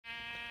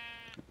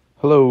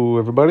Hello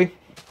everybody,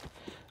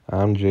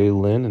 I'm Jay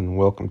Lynn and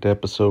welcome to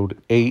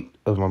episode 8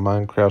 of my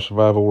Minecraft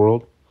survival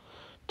world.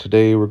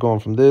 Today we're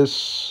going from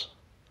this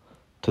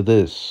to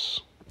this.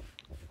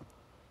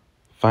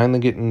 Finally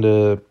getting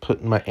to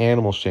putting my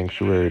animal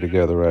sanctuary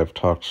together I've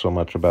talked so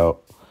much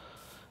about.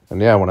 And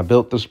yeah, when I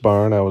built this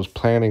barn I was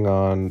planning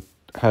on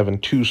having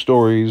 2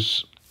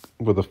 stories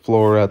with a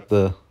floor at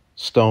the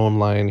stone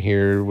line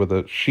here with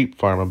a sheep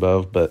farm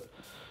above, but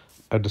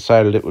I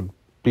decided it would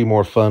be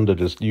more fun to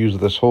just use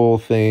this whole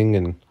thing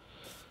and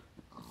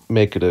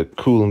make it a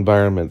cool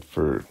environment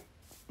for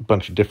a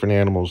bunch of different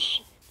animals.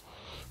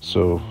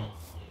 So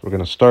we're going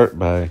to start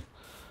by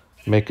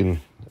making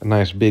a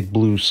nice big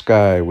blue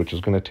sky, which is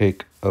going to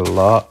take a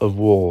lot of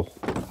wool.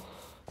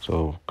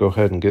 So go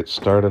ahead and get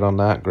started on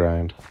that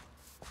grind.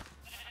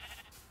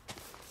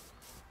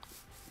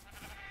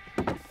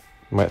 You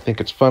might think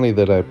it's funny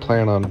that I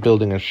plan on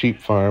building a sheep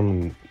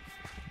farm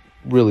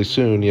really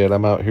soon, yet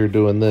I'm out here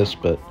doing this,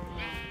 but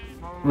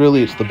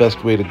really it's the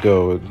best way to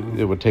go.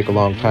 It would take a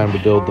long time to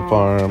build the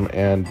farm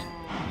and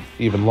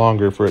even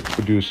longer for it to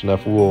produce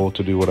enough wool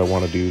to do what I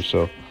want to do,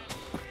 so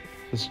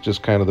this is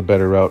just kind of the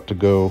better route to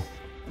go.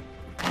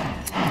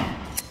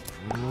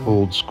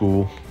 Old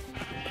school.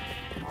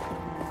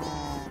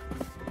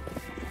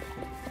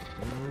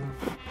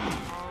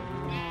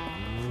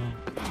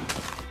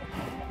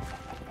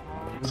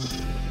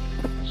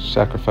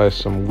 Sacrifice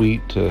some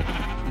wheat to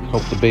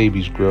help the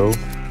babies grow.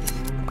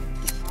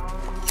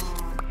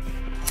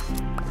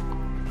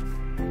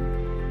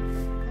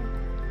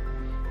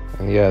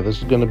 And yeah, this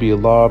is going to be a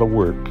lot of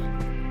work.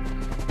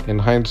 In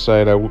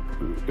hindsight,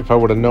 if I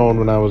would have known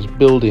when I was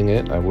building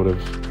it, I would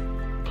have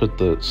put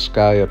the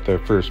sky up there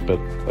first, but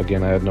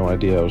again, I had no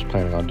idea I was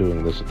planning on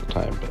doing this at the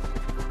time, but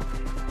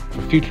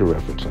for future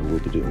reference, I will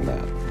be doing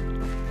that.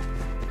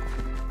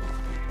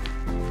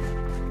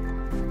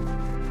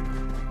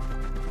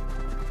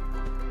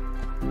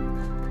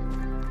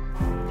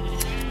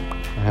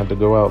 I had to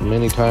go out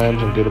many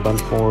times and get a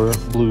bunch more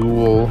blue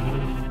wool.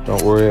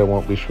 Don't worry, I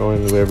won't be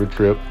showing you every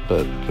trip,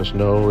 but just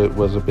know it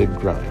was a big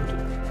grind.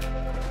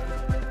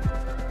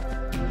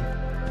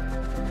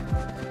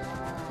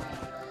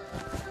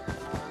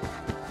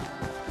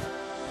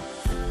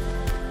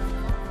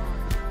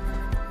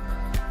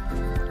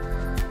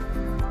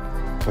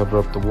 Cover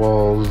up the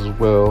walls as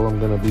well. I'm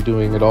going to be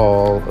doing it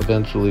all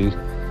eventually.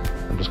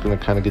 I'm just going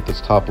to kind of get this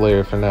top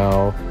layer for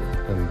now,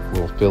 and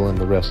we'll fill in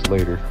the rest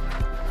later.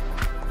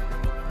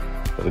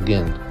 But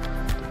again,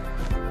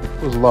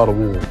 it was a lot of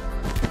wool.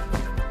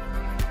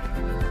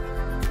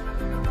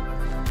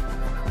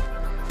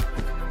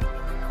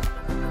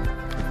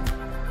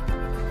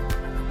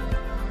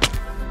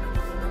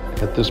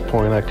 At this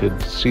point, I could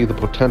see the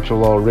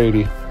potential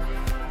already.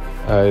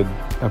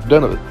 I've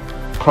done a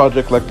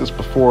project like this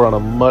before on a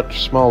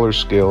much smaller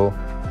scale.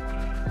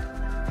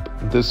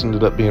 This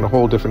ended up being a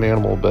whole different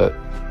animal, but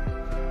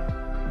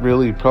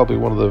really probably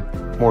one of the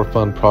more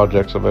fun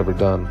projects I've ever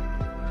done.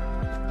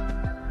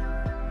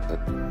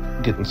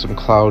 Getting some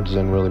clouds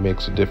in really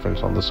makes a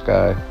difference on the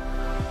sky.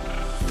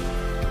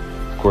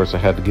 Of course, I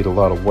had to get a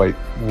lot of white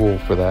wool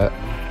for that.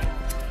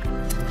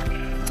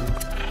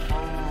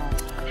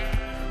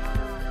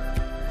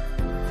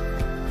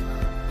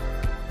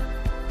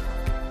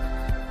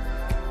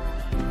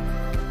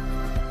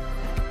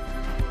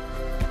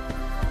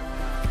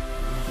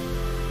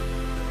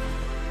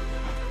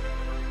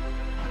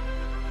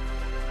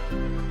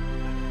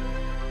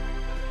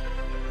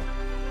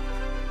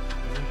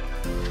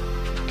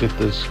 Get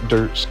this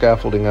dirt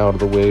scaffolding out of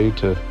the way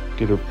to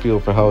get a feel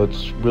for how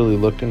it's really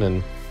looking,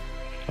 and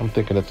I'm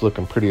thinking it's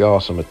looking pretty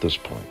awesome at this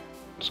point.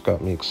 It's got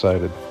me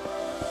excited.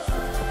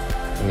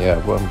 And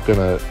yeah, well,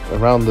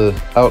 around the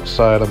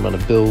outside, I'm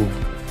gonna build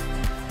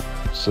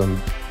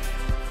some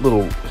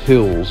little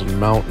hills and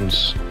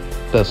mountains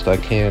best I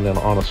can and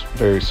on a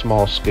very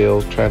small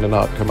scale, trying to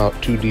not come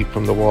out too deep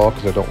from the wall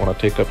because I don't want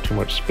to take up too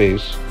much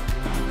space,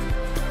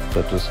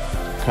 but just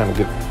kind of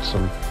get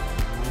some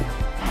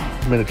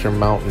miniature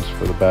mountains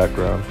for the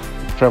background.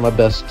 Try my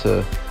best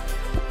to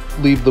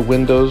leave the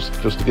windows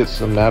just to get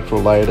some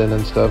natural light in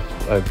and stuff.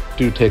 I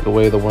do take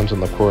away the ones in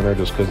the corner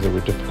just because they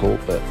were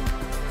difficult, but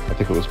I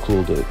think it was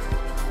cool to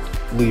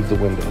leave the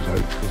windows. I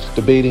was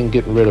debating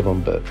getting rid of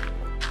them, but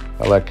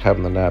I like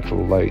having the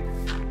natural light.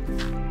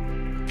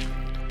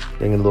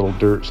 Bring in a little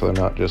dirt so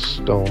they're not just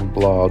stone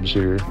blobs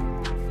here.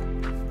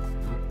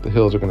 The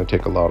hills are going to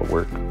take a lot of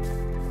work.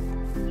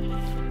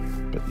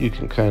 But you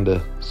can kind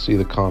of see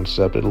the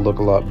concept. It'll look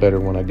a lot better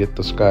when I get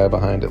the sky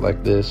behind it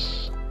like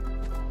this.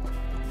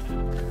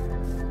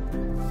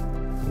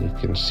 You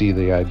can see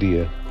the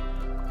idea.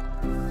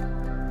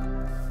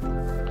 I'm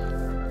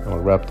going to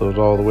wrap those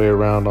all the way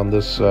around on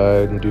this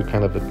side and do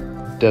kind of a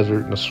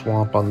desert and a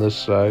swamp on this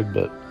side,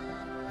 but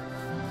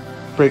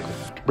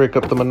break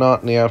up the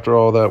monotony after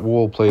all that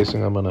wool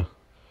placing. I'm going to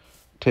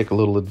take a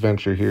little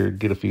adventure here,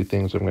 get a few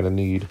things I'm going to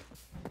need.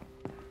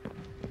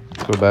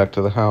 Go back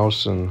to the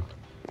house and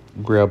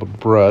grab a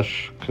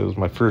brush, because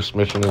my first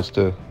mission is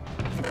to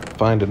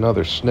find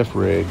another sniff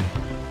rig.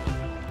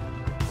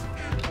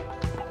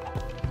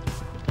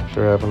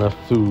 sure I have enough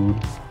food.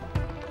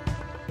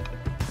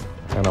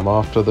 And I'm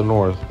off to the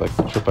north, like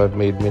the trip I've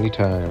made many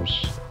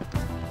times.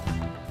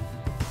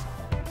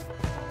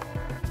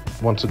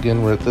 Once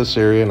again, we're at this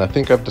area, and I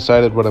think I've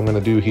decided what I'm going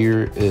to do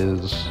here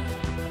is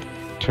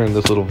turn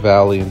this little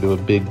valley into a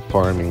big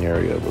farming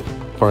area with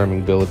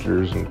farming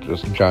villagers and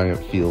just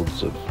giant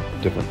fields of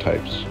different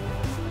types.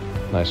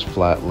 Nice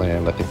flat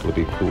land, I think it'll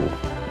be cool.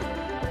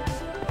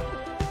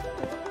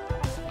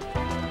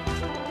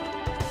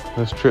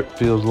 This trip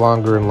feels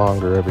longer and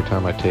longer every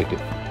time I take it.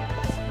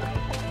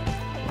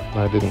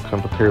 I didn't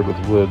come prepared with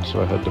wood,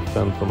 so I had to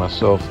fend for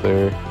myself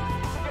there.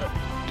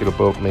 Get a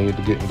boat made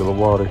to get into the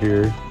water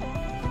here.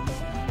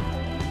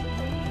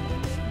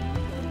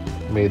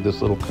 Made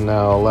this little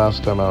canal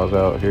last time I was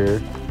out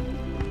here.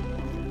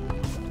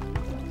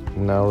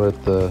 Now we're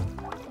at the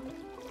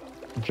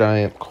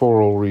giant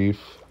coral reef.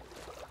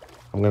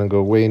 I'm gonna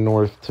go way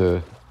north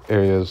to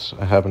areas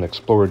I haven't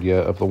explored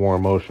yet of the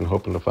warm ocean,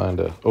 hoping to find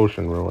an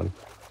ocean ruin.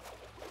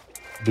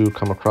 Do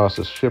come across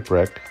this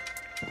shipwreck.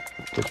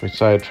 Gets me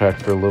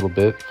sidetracked for a little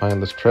bit.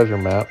 Find this treasure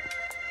map.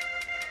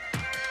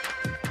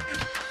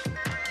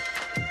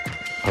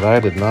 But I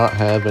did not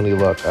have any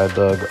luck. I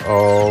dug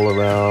all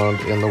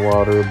around in the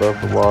water, above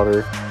the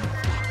water.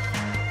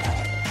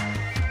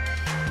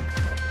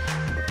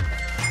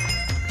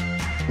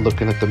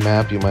 Looking at the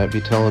map, you might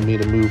be telling me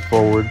to move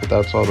forward, but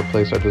that's all the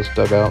place I just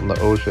dug out in the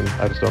ocean.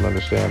 I just don't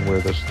understand where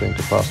this thing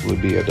could possibly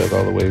be. I dug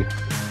all the way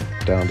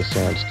down to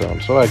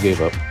sandstone, so I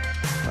gave up.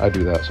 I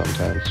do that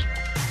sometimes.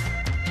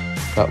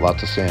 Got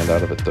lots of sand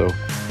out of it though.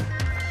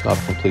 Not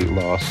a complete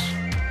loss.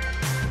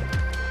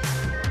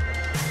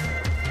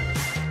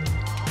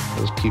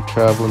 Just keep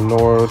traveling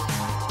north.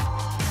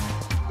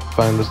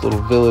 Find this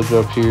little village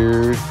up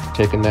here.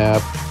 Take a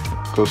nap.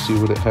 Go see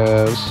what it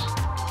has.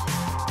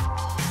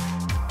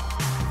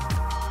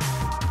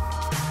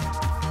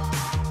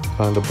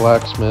 Find a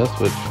blacksmith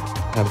which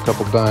had a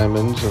couple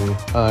diamonds and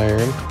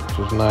iron, which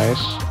was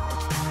nice.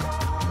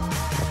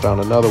 I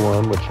found another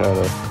one which had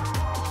a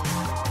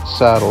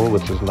saddle,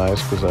 which is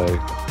nice because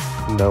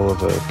I know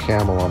of a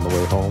camel on the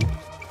way home.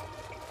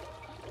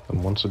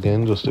 And once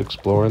again, just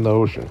exploring the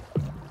ocean.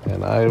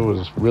 And I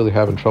was really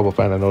having trouble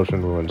finding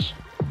ocean ruins.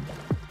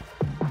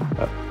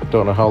 I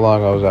don't know how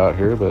long I was out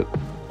here, but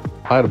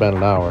might have been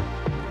an hour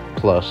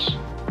plus.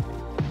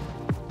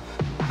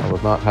 I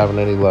was not having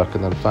any luck,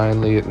 and then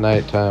finally at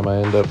nighttime I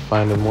end up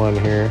finding one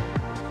here.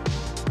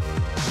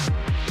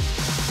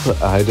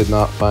 But I did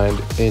not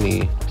find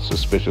any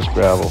suspicious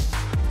gravel.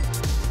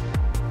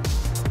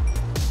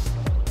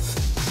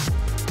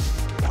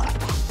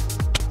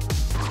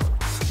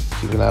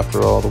 Even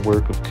after all the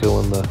work of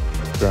killing the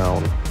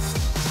drown.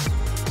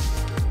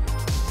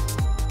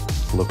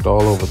 Looked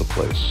all over the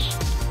place.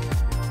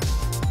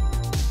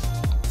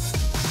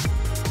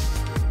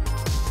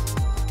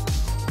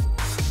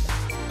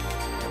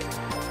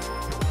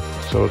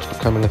 So it's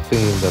becoming a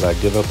theme that I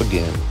give up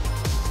again.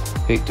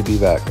 Hate to be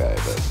that guy,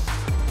 but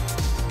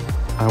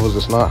I was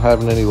just not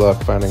having any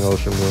luck finding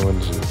ocean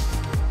ruins and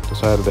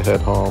decided to head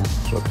home.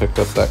 So I picked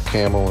up that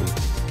camel and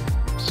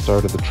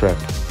started the trek.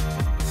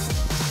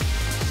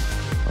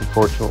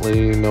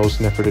 Unfortunately, no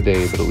sniffer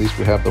today, but at least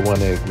we have the one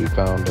egg we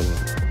found in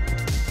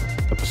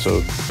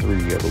episode 3,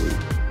 I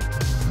believe.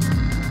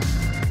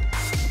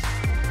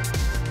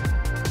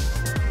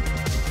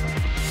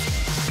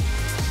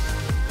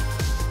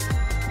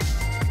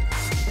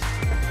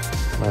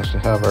 Nice to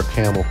have our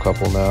camel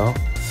couple now.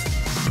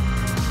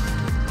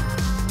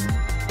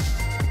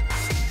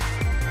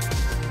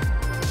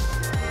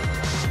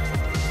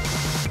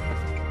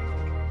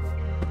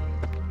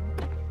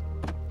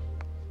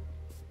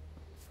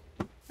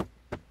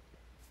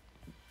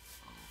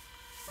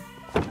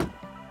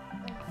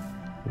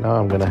 Now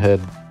I'm gonna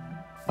head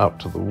out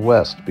to the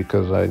west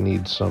because I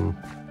need some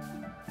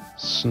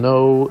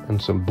snow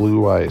and some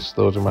blue ice.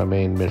 Those are my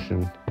main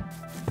mission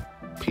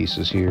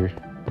pieces here.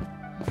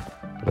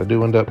 But I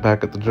do end up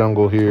back at the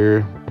jungle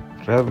here,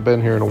 which I haven't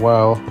been here in a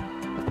while,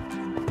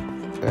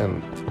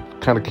 and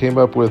kind of came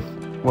up with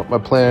what my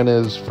plan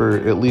is for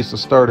at least a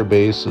starter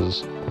base.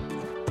 Is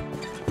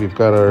we've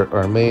got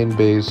our main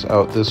base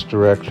out this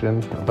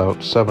direction,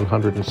 about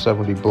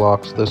 770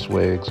 blocks this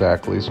way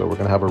exactly, so we're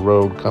gonna have a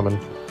road coming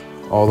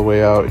all the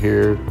way out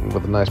here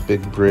with a nice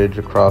big bridge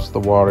across the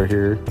water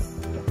here.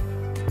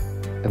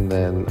 And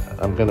then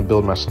I'm going to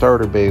build my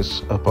starter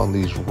base up on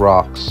these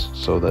rocks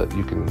so that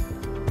you can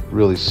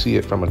really see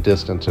it from a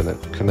distance and it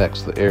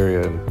connects the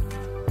area and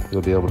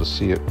you'll be able to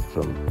see it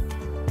from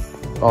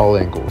all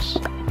angles.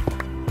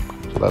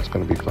 So that's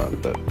going to be fun,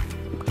 but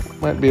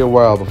might be a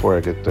while before I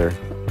get there.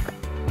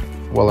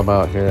 While I'm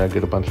out here, I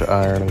get a bunch of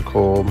iron and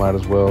coal, might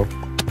as well.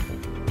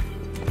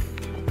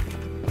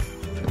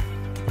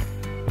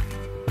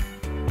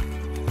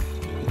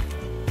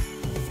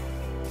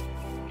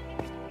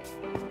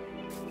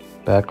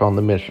 Back on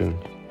the mission.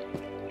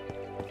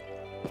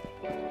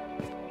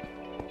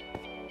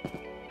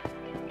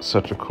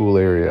 Such a cool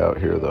area out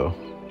here though.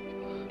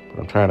 But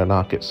I'm trying to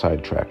not get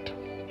sidetracked.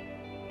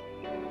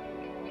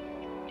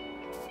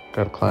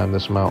 Gotta climb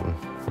this mountain.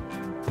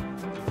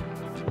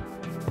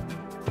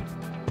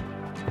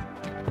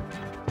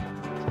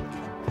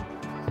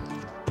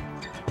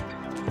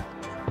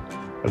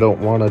 I don't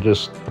want to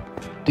just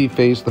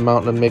deface the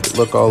mountain and make it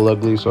look all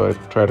ugly, so I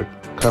try to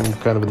come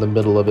kind of in the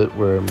middle of it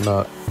where I'm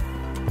not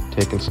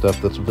taking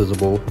stuff that's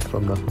visible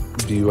from the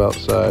view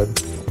outside.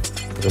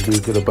 But I do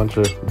get a bunch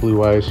of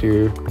blue ice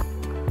here,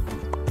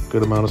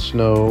 good amount of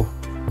snow.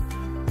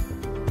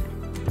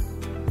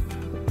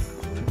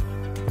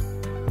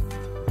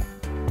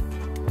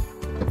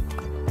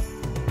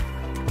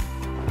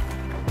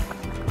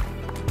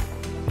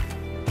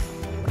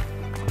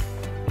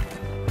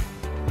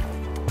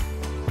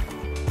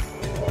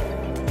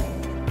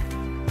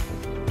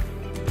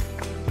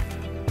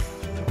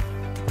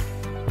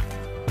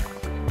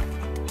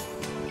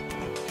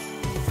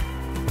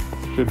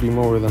 Should be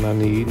more than I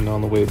need, and on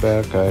the way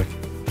back I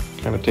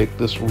kind of take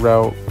this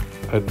route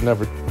I'd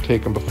never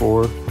taken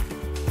before.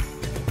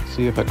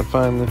 See if I can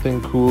find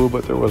anything cool,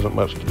 but there wasn't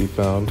much to be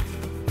found.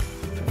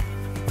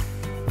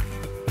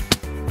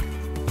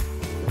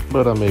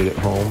 But I made it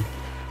home.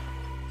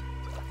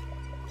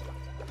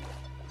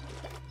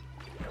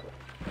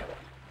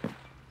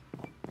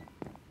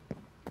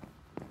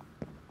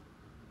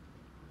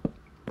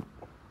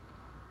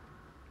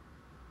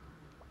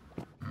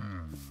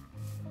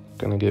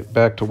 Gonna get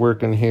back to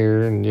working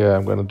here, and yeah,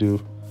 I'm gonna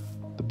do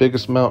the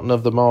biggest mountain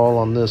of them all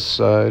on this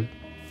side.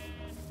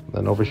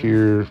 Then over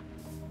here,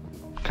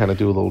 kind of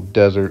do a little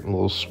desert and a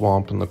little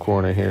swamp in the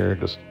corner here,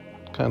 just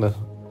kind of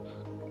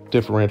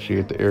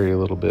differentiate the area a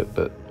little bit.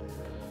 But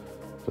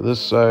for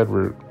this side,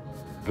 we're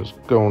just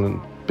going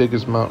the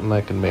biggest mountain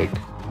I can make.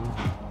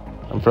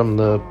 I'm from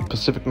the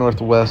Pacific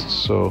Northwest,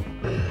 so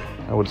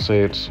I would say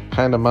it's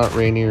kind of Mount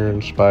Rainier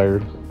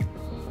inspired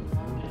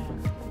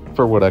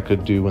for what I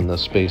could do in the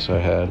space I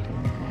had.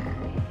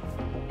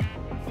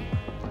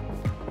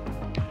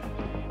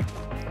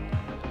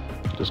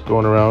 Just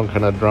going around,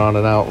 kind of drawing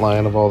an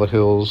outline of all the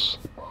hills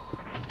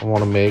I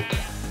want to make.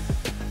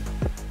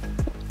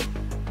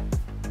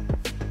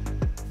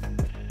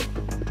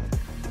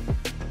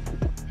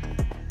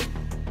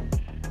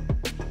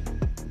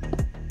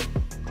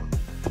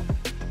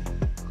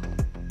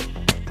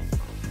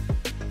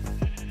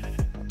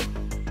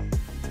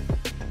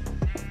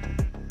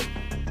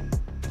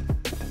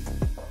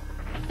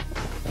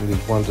 And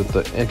these ones at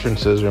the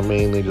entrances are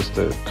mainly just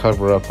to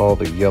cover up all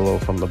the yellow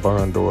from the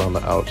barn door on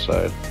the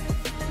outside,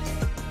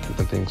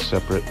 keeping things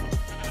separate.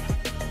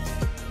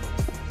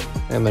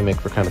 And they make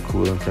for kind of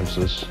cool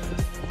entrances.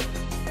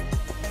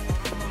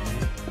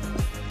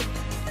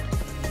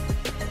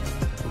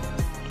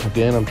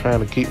 Again, I'm trying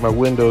to keep my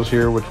windows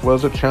here, which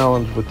was a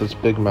challenge with this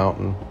big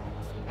mountain.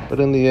 But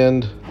in the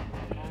end,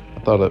 I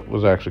thought it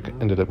was actually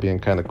ended up being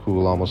kind of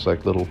cool, almost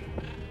like little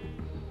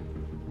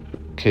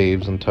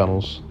caves and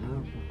tunnels.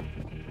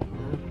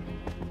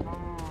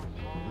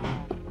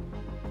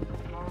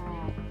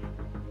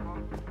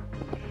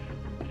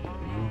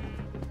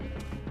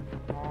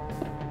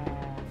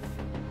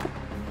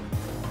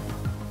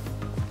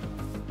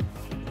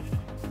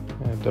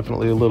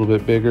 Definitely a little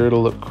bit bigger.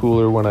 It'll look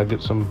cooler when I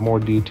get some more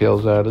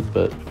details added,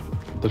 but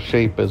the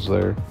shape is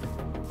there.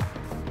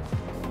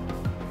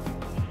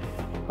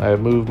 I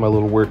have moved my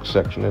little work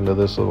section into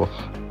this little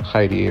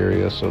hidey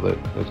area so that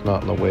it's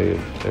not in the way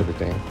of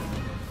everything.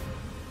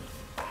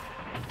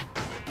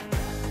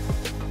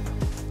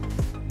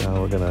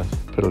 Now we're gonna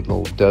put a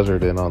little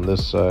desert in on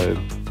this side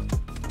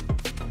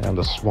and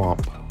a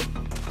swamp.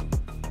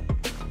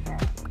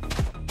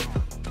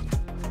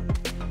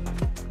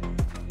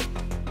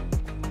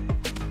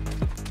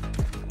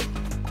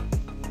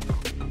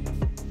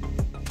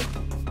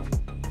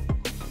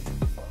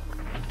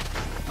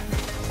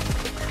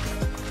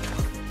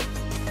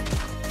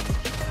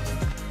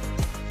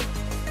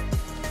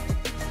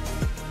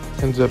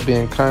 Ends up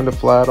being kind of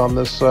flat on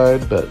this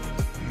side, but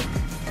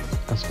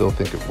I still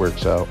think it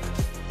works out.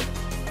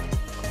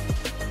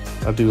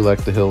 I do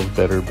like the hills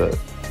better, but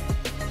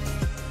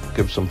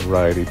gives some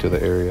variety to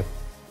the area.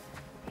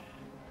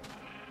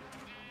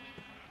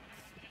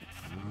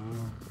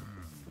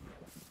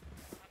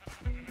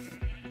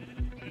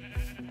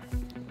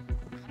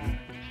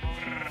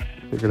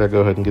 Figured I'd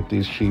go ahead and get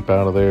these sheep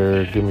out of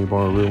there, give me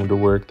more room to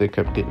work. They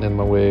kept getting in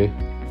my way.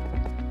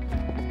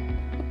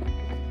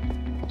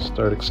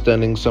 Start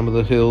extending some of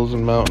the hills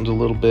and mountains a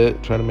little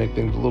bit, try to make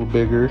things a little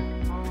bigger,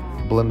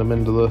 blend them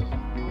into the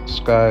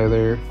sky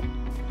there.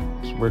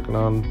 Just working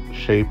on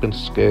shape and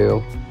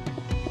scale.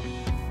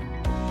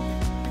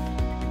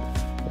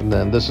 And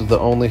then this is the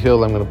only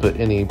hill I'm going to put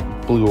any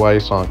blue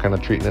ice on, kind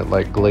of treating it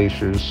like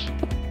glaciers.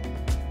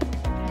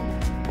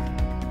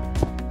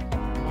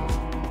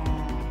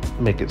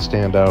 Make it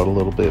stand out a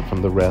little bit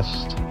from the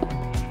rest.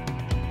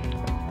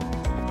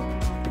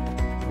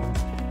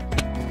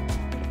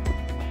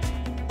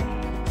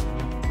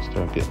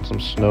 Start getting some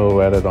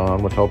snow added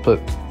on, which I'll put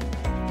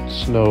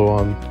snow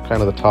on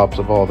kind of the tops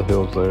of all the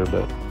hills there,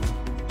 but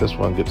this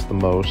one gets the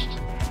most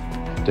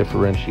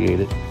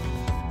differentiated.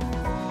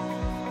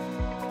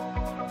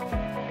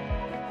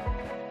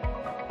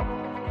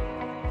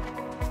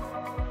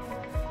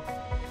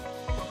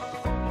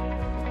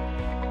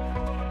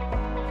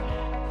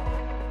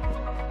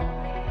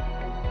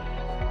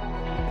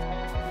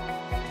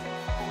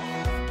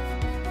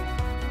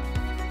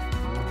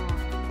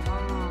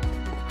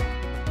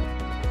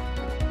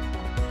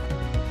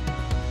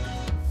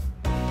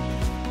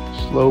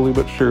 Slowly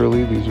but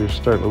surely, these are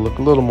starting to look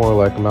a little more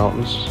like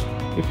mountains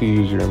if you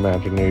use your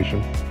imagination.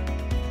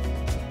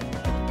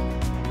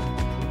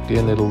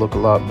 Again, it'll look a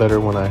lot better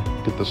when I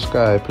get the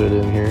sky put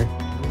in here.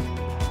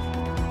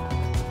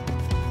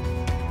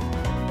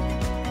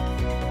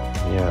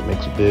 Yeah, it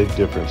makes a big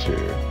difference here.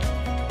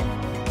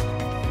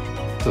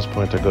 At this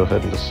point, I go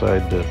ahead and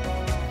decide to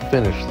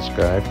finish the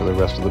sky for the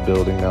rest of the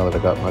building now that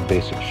I got my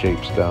basic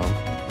shapes down.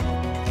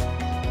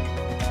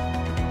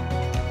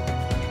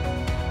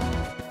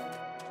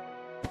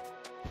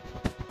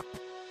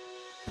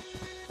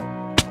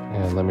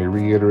 And let me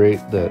reiterate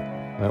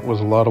that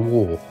was a lot of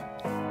wool,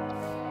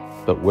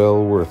 but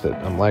well worth it.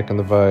 I'm liking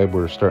the vibe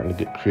we're starting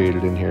to get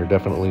created in here.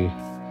 Definitely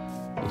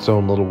its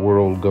own little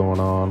world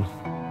going on.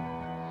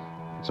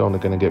 It's only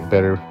going to get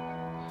better.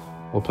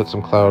 We'll put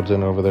some clouds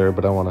in over there,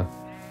 but I want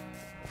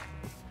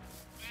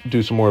to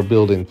do some more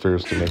building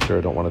first to make sure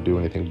I don't want to do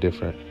anything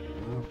different.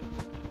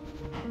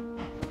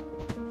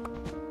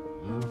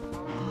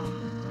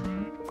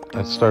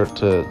 I start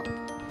to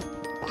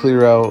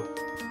clear out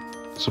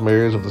some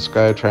areas of the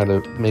sky, trying to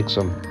make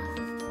some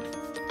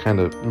kind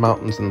of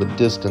mountains in the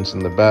distance in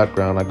the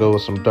background. I go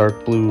with some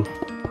dark blue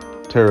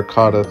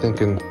terracotta,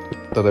 thinking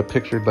that I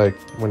pictured like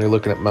when you're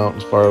looking at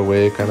mountains far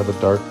away, kind of a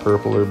dark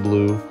purple or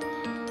blue.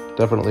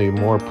 Definitely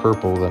more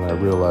purple than I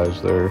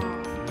realized there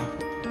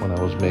when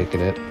I was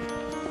making it.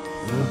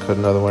 Cut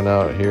another one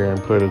out here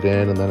and put it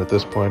in, and then at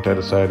this point I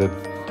decided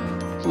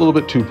it's a little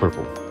bit too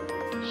purple.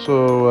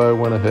 So I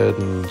went ahead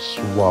and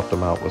swapped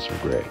them out with some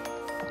gray.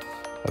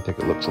 I think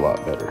it looks a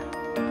lot better.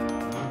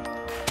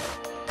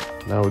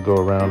 Now we go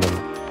around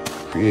and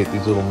create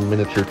these little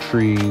miniature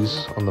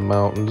trees on the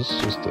mountains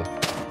just to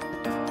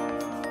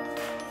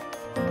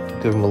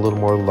give them a little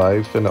more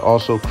life, and it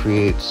also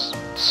creates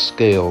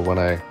scale. When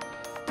I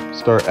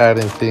start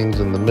adding things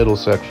in the middle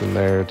section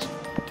there, it's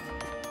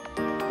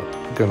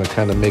going to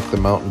kind of make the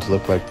mountains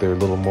look like they're a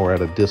little more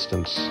at a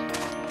distance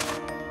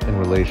in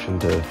relation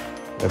to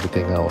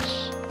everything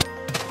else.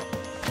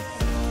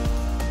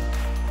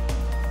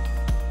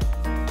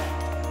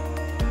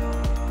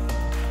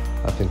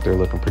 I think they're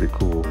looking pretty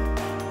cool.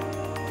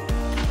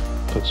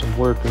 Put some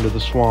work into the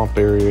swamp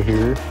area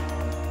here.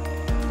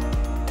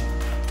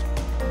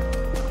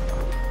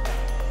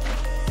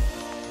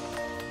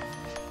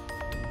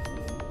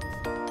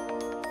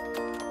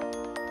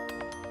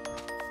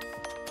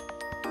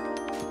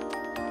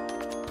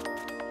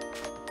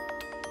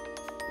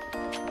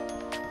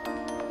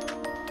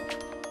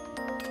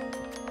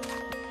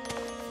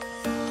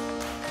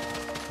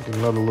 Get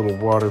another little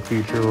water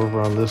feature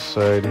over on this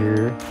side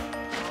here.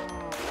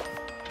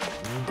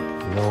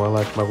 You know I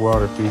like my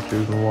water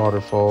features and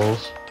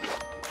waterfalls.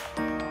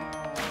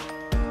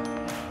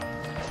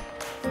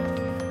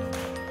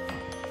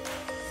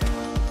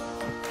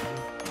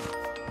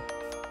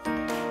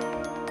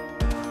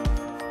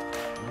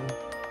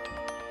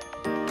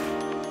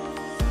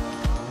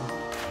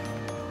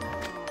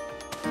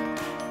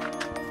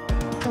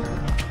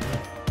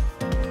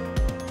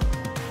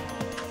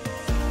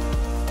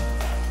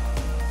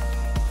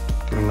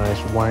 Get a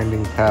nice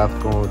winding path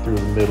going through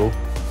the middle.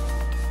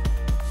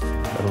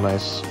 Got a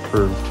nice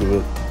curve to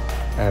it,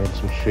 adding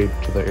some shape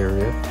to the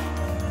area.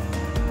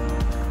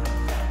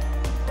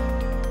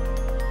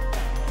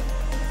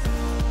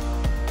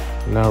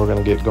 Now we're going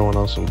to get going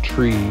on some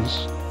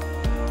trees,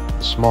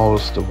 the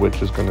smallest of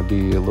which is going to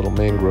be a little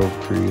mangrove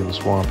tree in the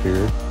swamp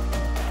here.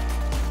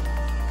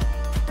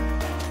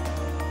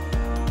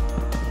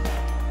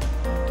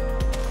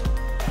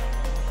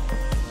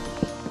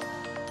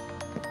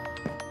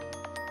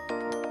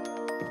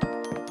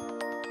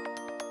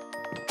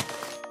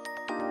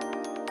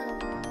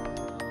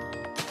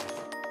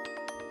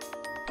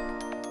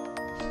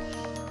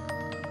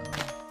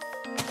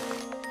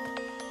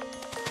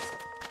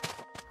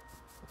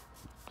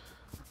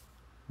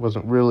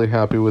 Wasn't really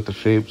happy with the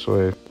shape,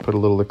 so I put a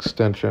little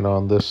extension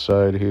on this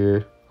side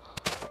here.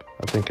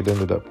 I think it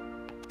ended up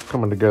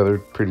coming together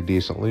pretty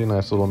decently.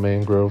 Nice little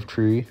mangrove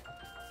tree.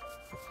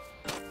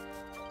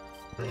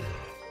 Do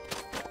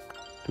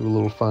a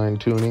little fine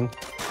tuning.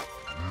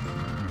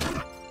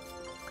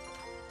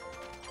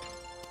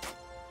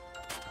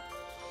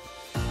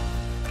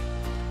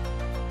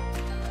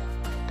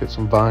 Get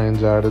some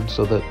vines added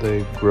so that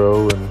they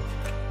grow, and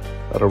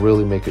that'll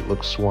really make it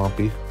look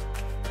swampy.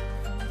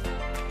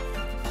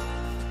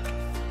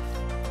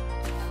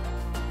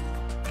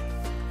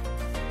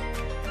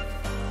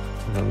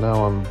 And now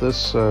on this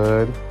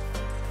side,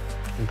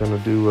 I'm going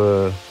to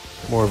do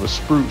more of a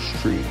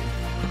spruce tree.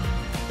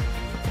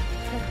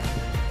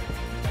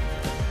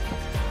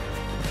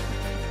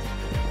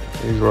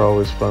 These are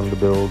always fun to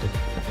build.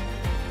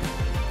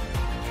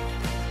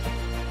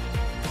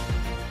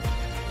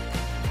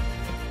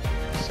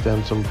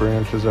 Extend some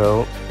branches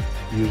out,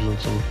 using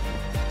some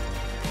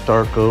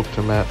dark oak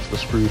to match the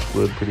spruce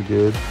wood pretty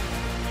good.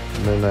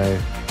 And then I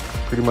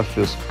pretty much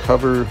just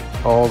cover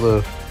all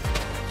the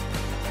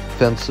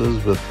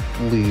fences with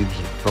leaves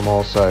from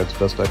all sides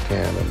best I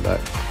can, and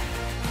that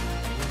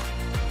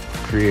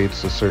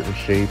creates a certain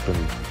shape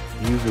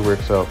and usually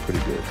works out pretty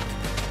good.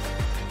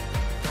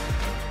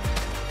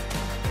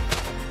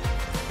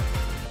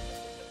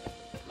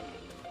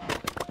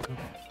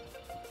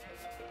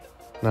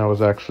 And I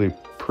was actually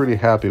pretty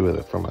happy with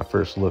it from my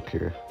first look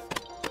here.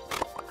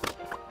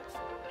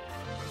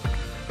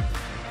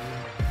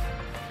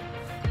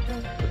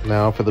 But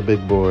now for the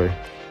big boy.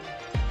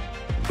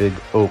 Big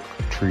oak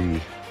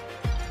tree.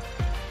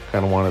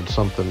 Kind of wanted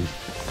something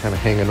kind of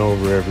hanging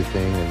over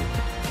everything, and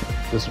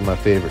this is my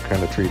favorite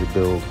kind of tree to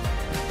build.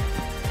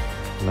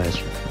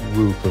 Nice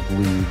roof of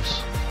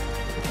leaves.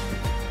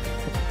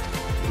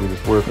 We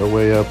just work our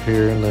way up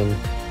here, and then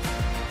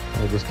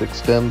I just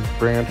extend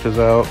branches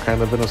out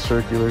kind of in a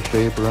circular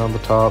shape around the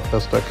top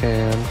best I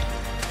can.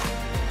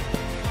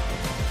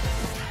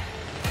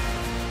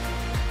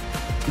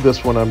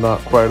 This one I'm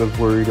not quite as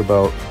worried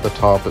about the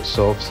top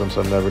itself, since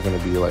I'm never going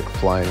to be like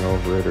flying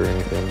over it or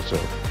anything, so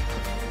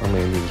I'm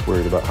mainly just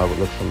worried about how it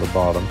looks from the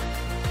bottom.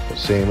 But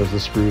same as the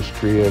spruce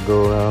tree, I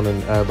go around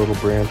and add little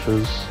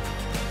branches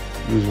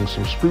using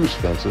some spruce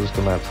fences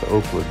to match the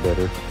oak wood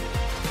better.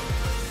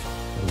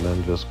 And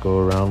then just go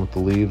around with the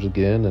leaves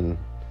again and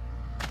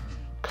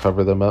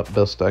cover them up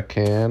best I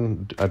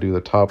can. I do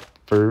the top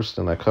first,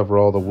 and I cover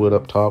all the wood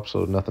up top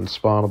so nothing's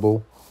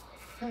spawnable.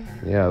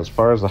 Yeah, as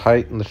far as the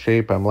height and the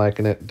shape, I'm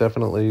liking it.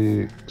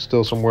 Definitely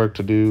still some work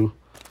to do.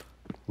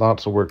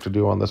 Lots of work to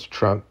do on this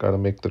trunk. Got to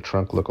make the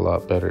trunk look a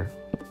lot better.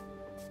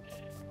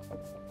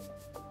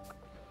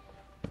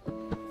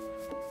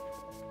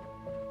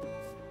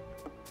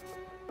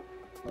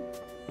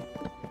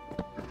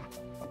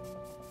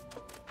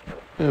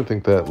 I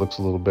think that looks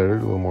a little better,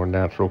 a little more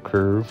natural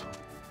curve.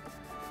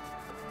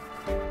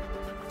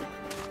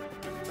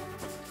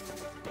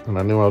 And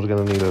I knew I was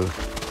going to need a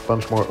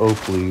bunch more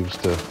oak leaves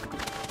to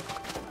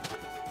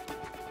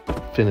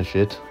finish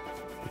it.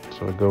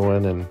 So I go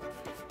in and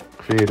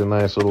create a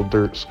nice little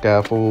dirt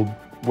scaffold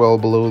well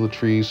below the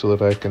tree so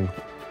that I can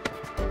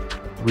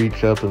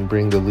reach up and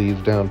bring the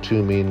leaves down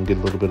to me and get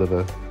a little bit of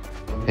a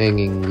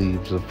hanging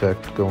leaves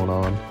effect going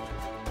on,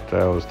 which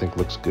I always think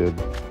looks good.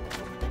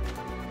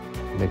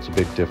 Makes a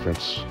big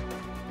difference.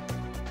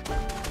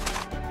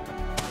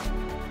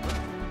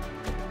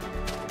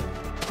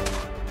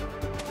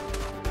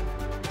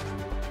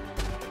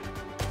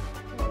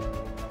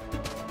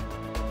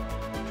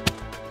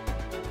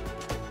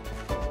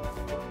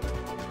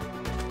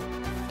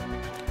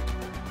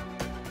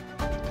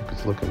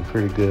 It's looking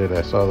pretty good.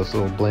 I saw this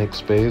little blank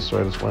space, so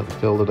I just went and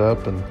filled it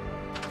up, and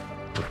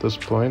at this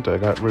point I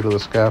got rid of the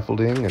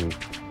scaffolding, and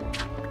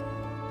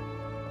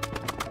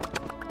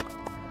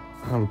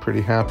I'm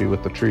pretty happy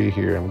with the tree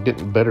here. I'm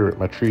getting better at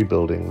my tree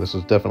building. This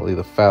is definitely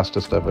the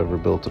fastest I've ever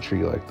built a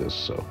tree like this,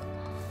 so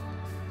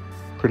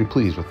pretty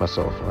pleased with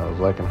myself, and I was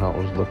liking how it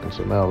was looking.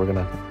 So now we're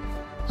gonna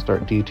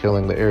start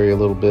detailing the area a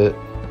little bit,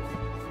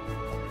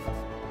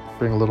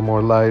 bring a little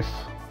more life.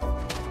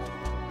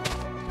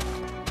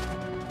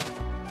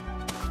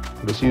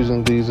 I'm just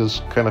using these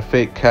as kind of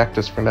fake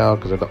cactus for now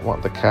because I don't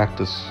want the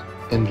cactus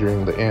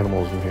injuring the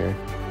animals in here.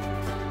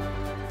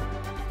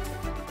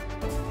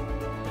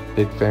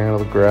 Big fan of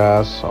the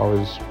grass,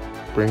 always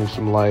bring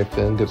some life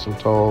in, get some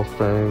tall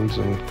ferns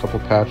and a couple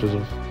patches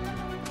of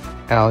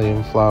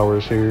allium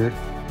flowers here.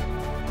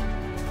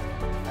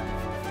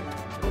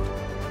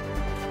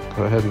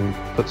 Go ahead and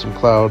put some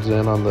clouds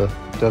in on the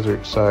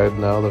desert side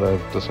now that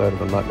I've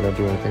decided I'm not going to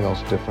do anything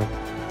else different.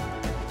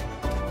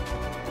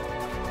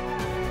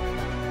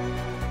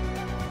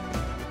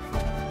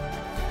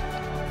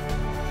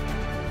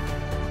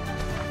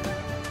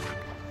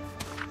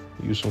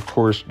 Use some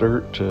coarse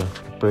dirt to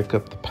break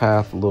up the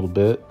path a little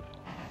bit.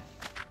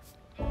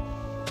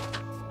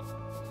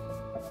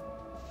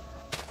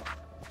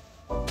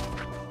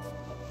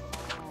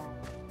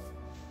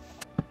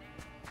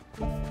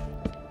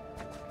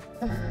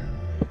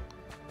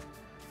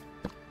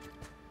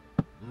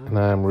 And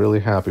I'm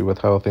really happy with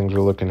how things are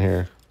looking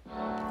here.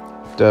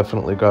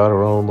 Definitely got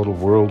our own little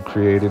world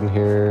created in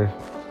here.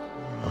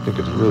 I think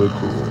it's really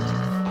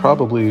cool.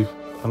 Probably,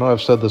 I know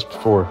I've said this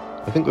before,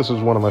 I think this is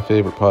one of my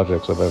favorite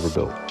projects I've ever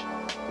built.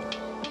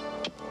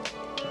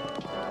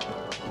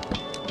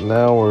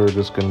 Now we're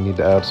just going to need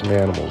to add some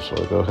animals, so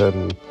I'll go ahead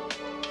and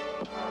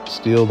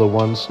steal the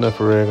one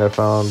sniffer egg I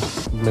found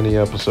many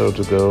episodes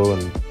ago,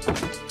 and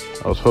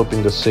I was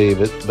hoping to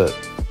save it, but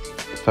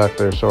the fact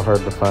they're so hard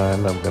to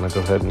find, I'm going to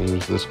go ahead and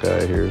use this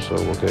guy here, so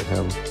we'll get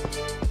him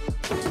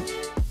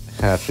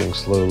hatching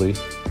slowly.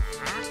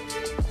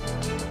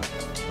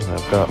 And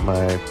I've got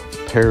my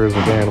pairs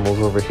of animals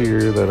over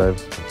here that I've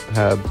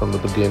had from the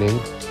beginning.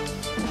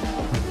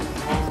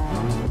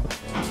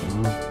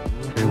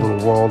 A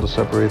little wall to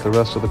separate the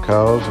rest of the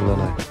cows, and then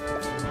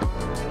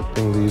I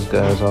bring these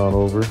guys on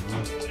over.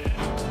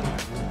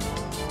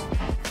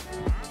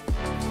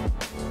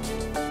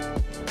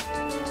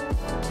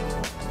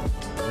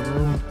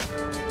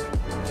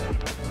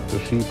 The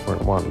sheep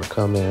weren't wanting to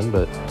come in,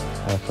 but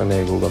I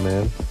finagled them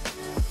in.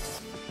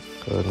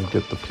 Go ahead and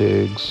get the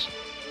pigs.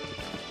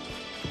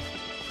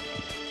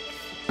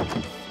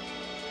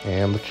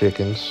 And the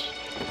chickens.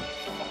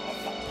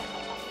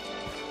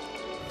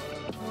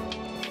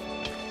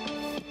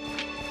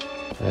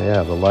 And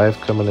yeah, the life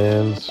coming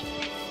in,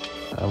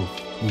 I'm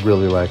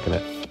really liking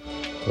it.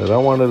 But I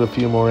wanted a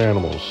few more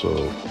animals,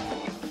 so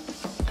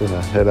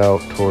gonna head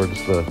out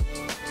towards the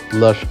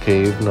lush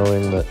cave,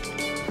 knowing that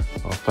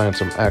I'll find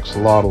some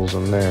axolotls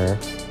in there.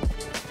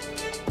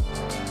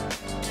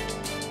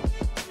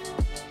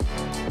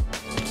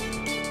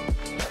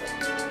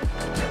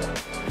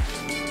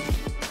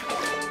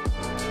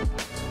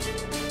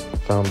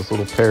 Found this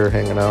little pair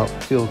hanging out.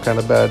 Feel kind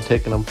of bad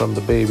taking them from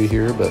the baby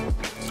here, but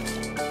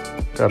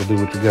gotta do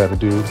what you gotta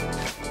do.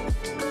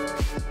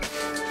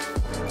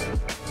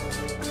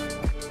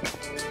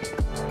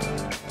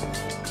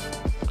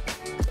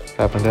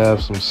 Happen to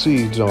have some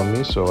seeds on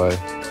me, so I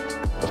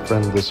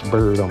befriend this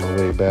bird on the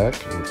way back.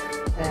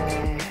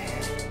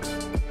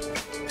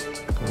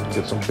 And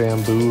get some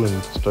bamboo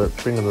and start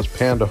bringing this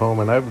panda home.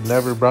 And I've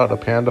never brought a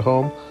panda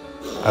home.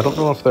 I don't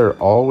know if they're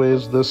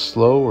always this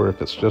slow or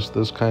if it's just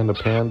this kind of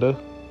panda.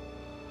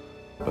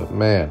 But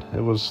man,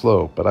 it was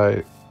slow. But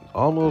I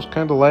almost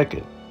kind of like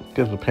it. It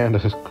gives the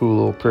panda a cool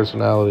little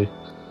personality.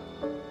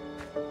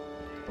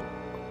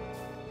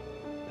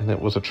 And it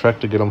was a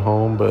trek to get them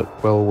home,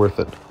 but well worth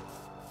it.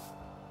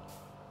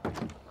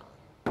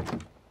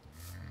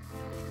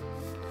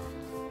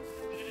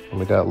 And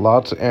we got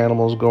lots of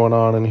animals going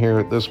on in here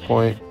at this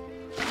point.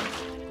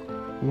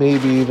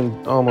 Maybe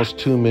even almost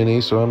too many,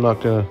 so I'm not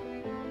going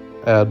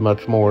to add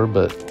much more,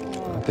 but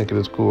I think it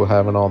is cool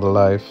having all the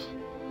life.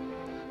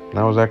 And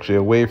I was actually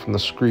away from the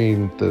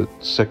screen the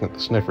second the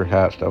sniffer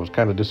hatched. I was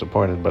kind of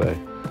disappointed, but I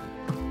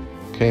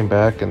came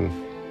back, and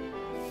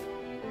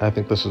I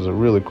think this is a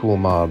really cool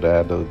mod to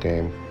add to the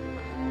game.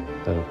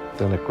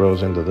 Then it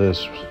grows into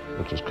this,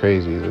 which is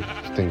crazy. The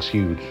thing's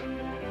huge.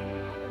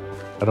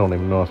 I don't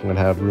even know if I'm going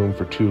to have room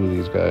for 2 of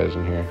these guys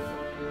in here.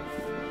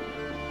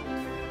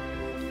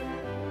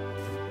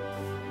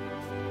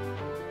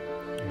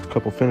 A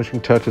couple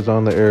finishing touches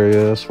on the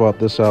area. Swap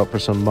this out for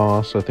some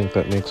moss. I think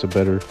that makes a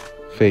better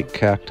fake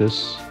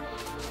cactus.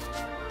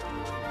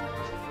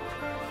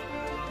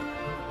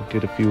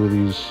 Get a few of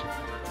these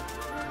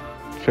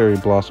cherry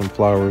blossom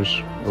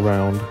flowers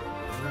around.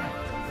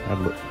 Add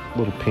a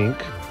little pink.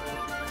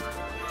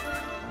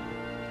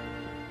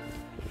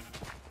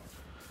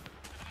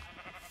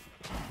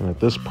 And at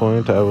this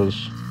point, I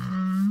was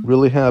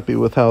really happy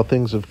with how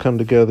things have come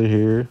together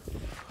here.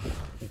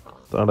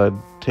 Thought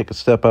I'd take a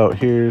step out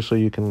here so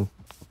you can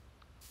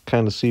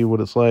kind of see what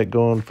it's like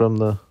going from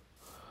the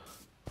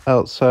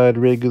outside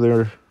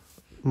regular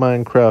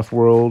Minecraft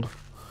world.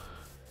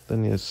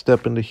 Then you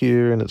step into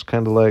here and it's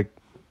kind of like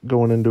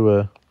going into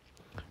a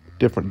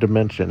different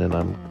dimension, and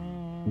I'm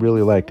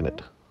really liking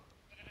it.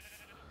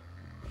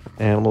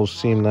 Animals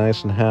seem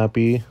nice and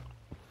happy.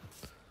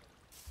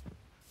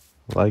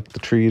 Like the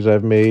trees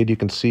I've made. You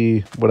can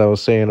see what I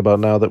was saying about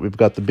now that we've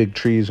got the big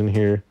trees in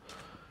here.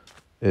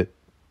 It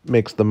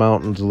makes the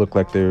mountains look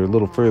like they're a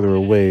little further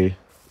away.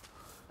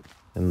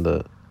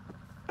 And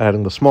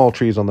adding the small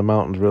trees on the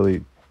mountains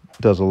really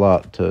does a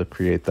lot to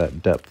create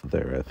that depth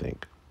there, I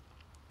think.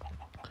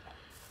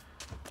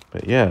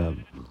 But yeah,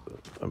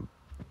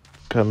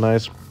 got a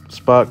nice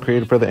spot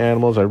created for the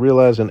animals. I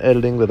realized in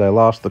editing that I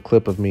lost the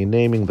clip of me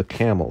naming the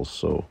camels.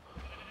 So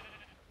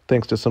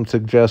thanks to some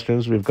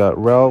suggestions, we've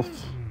got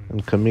Ralph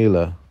and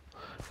Camila.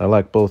 I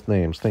like both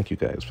names. Thank you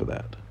guys for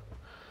that.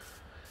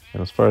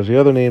 And as far as the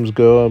other names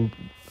go, I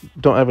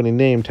don't have any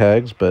name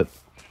tags, but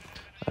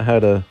I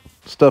had a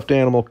stuffed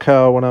animal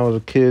cow when I was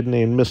a kid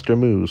named Mr.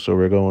 Moo. So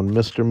we're going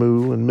Mr.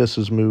 Moo and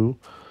Mrs. Moo.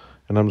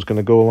 And I'm just going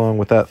to go along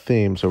with that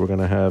theme. So we're going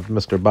to have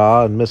Mr.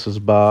 Ba and Mrs.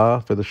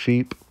 Ba for the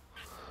sheep,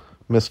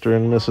 Mr.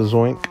 and Mrs.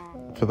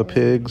 Oink for the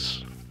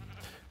pigs,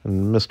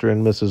 and Mr.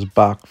 and Mrs.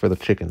 Bach for the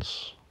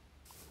chickens.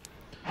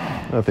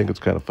 I think it's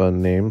kind of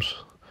fun names.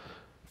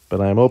 But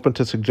I'm open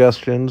to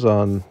suggestions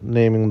on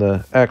naming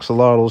the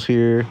axolotls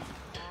here.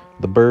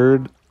 The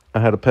bird, I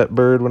had a pet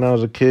bird when I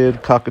was a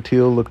kid.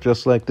 Cockatiel looked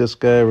just like this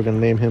guy. We're going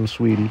to name him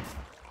Sweetie.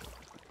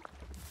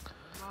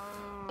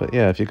 But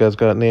yeah, if you guys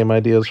got name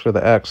ideas for the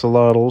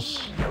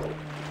axolotls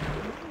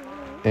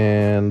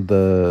and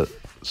the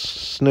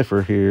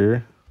sniffer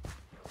here,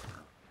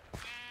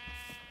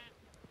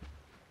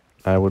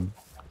 I would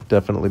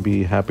definitely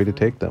be happy to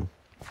take them.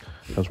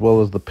 As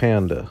well as the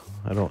panda.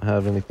 I don't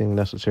have anything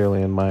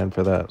necessarily in mind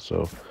for that,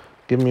 so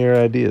give me your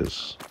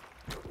ideas.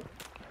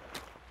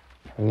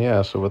 And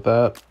yeah, so with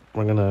that,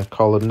 we're going to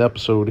call it an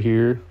episode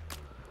here.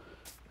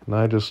 And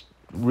I just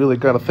really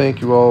got to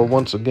thank you all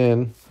once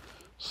again.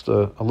 Just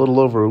a little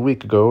over a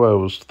week ago, I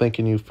was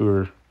thanking you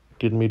for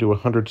getting me to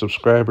 100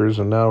 subscribers,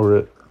 and now we're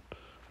at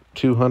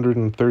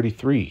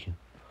 233,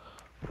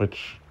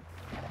 which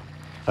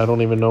I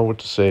don't even know what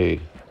to say.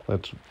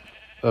 That's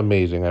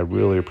amazing. I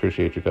really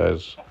appreciate you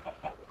guys.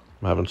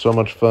 I'm having so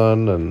much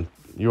fun, and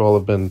you all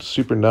have been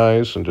super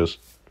nice and just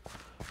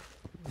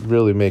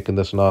really making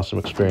this an awesome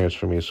experience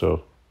for me,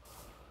 so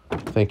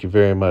thank you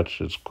very much.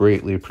 It's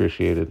greatly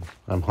appreciated.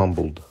 I'm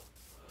humbled.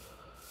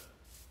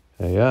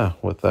 And yeah,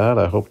 with that,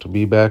 I hope to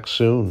be back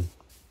soon.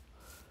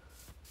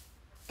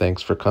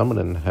 Thanks for coming,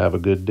 and have a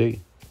good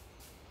day.